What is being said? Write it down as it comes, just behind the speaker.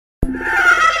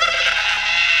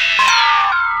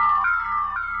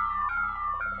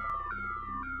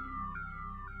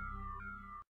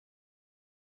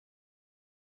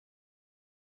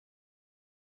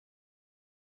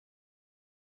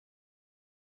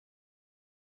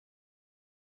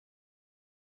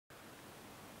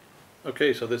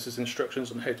Okay, so this is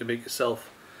instructions on how to make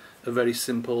yourself a very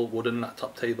simple wooden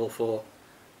laptop table for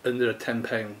under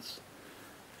 £10.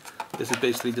 This is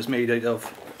basically just made out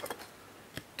of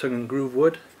tongue and groove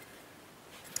wood.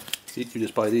 You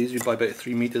just buy these, you buy about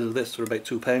 3 meters of this for about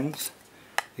 £2.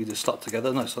 You just slot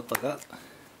together, nice look like that.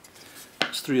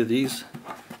 There's 3 of these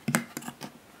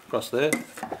across there.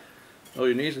 All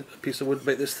you need is a piece of wood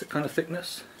about this kind of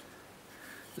thickness.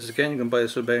 This again, you can buy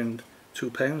this for around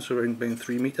 £2, so around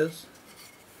 3 meters.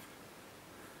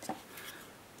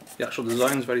 The actual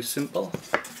design is very simple.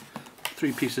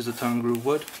 3 pieces of tongue and groove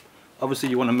wood. Obviously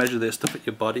you want to measure this to fit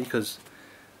your body, because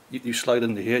you slide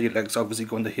under here, your legs obviously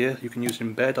go under here. You can use it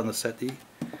in bed, on the settee,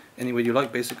 any way you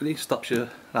like basically. Stops your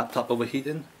laptop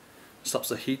overheating, stops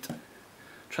the heat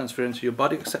transferring to your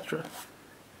body, etc.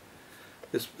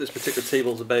 This particular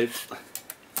table is about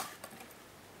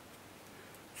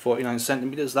 49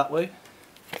 centimeters that way,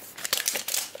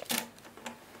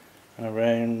 and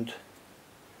around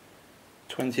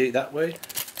 28 that way.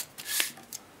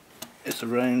 It's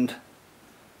around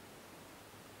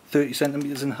 30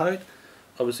 centimeters in height.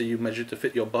 Obviously you measure to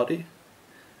fit your body,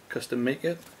 custom make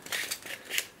it.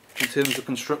 In terms of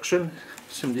construction,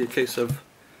 simply a case of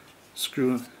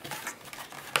screwing,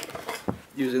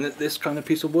 using this kind of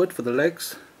piece of wood for the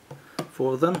legs,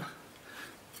 4 of them.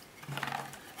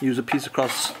 Use a piece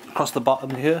across the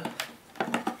bottom here,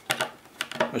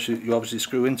 which you obviously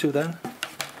screw into then.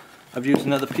 I've used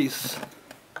another piece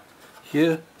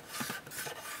here,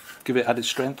 give it added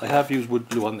strength. I have used wood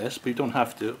glue on this, but you don't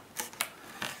have to.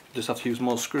 You just have to use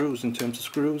more screws. In terms of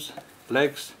screws,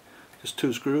 legs, just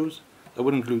 2 screws. I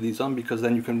wouldn't glue these on because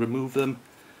then you can remove them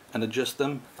and adjust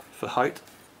them for height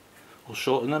or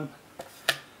shorten them.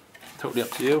 Totally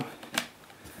up to you.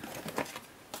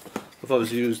 I've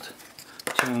always used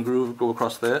tongue and groove, go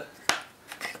across there,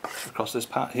 across this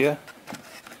part here,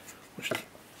 which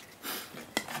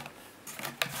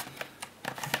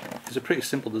is a pretty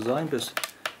simple design, but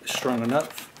it's strong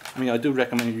enough. I mean, I do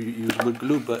recommend you use wood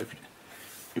glue, but if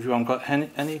you haven't got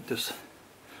any, just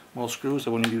more screws.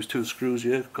 I only use 2 screws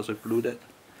here because I've glued it.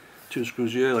 2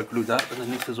 screws here, I glued that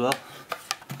underneath as well.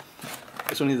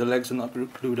 It's only the legs are not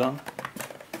glued on.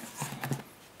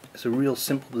 It's a real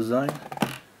simple design.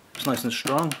 It's nice and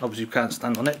strong. Obviously you can't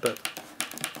stand on it, but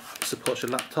it supports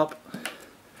your laptop.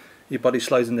 Your body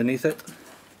slides underneath it.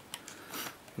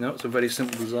 You know, it's a very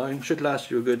simple design. Should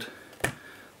last you a good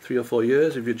 3 or 4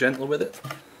 years if you're gentle with it.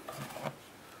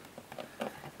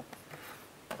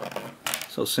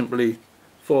 So simply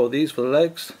 4 of these for the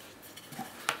legs,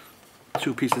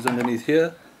 2 pieces underneath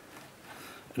here,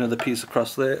 another piece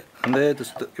across there and there,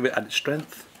 just to give it added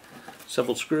strength.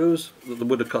 Several screws. The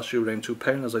wood would cost you around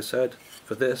 £2, as I said,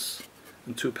 for this,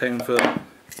 and £2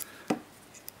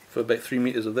 for about 3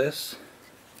 meters of this.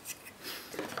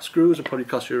 Screws will probably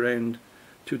cost you around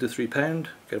 £2 to £3.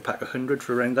 Get a pack of 100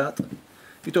 for around that.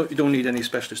 You don't need any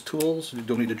specialist tools. You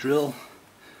don't need a drill.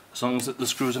 As long as the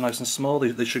screws are nice and small,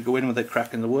 they should go in without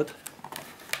cracking the wood.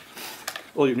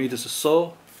 All you need is a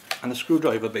saw and a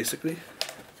screwdriver, basically.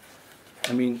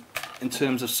 I mean, in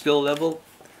terms of skill level,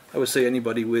 I would say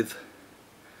anybody with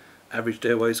average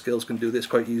DIY skills can do this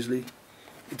quite easily.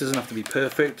 It doesn't have to be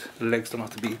perfect, the legs don't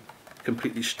have to be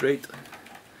completely straight.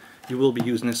 You will be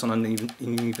using this on an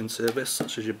uneven surface,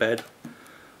 such as your bed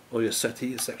or your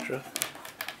settee, etc.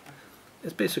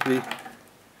 It's basically,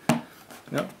 you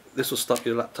know, this will stop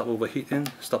your laptop overheating,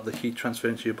 stop the heat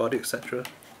transferring to your body, etc.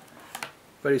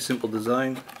 Very simple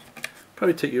design.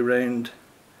 Probably take you around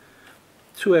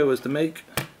 2 hours to make,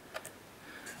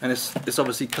 and it's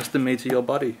obviously custom made to your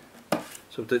body.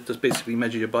 So just basically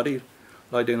measure your body,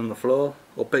 lie down on the floor,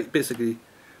 or basically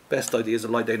best idea is to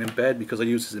lie down in bed, because I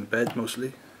use this in bed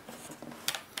mostly.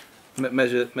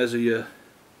 Measure the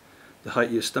height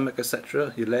of your stomach,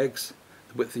 etc., your legs,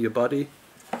 the width of your body,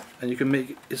 and you can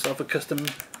make yourself a custom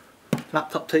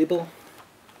laptop table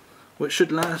which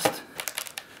should last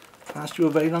you a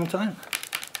very long time,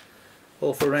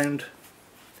 all for around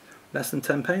less than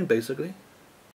 £10 basically.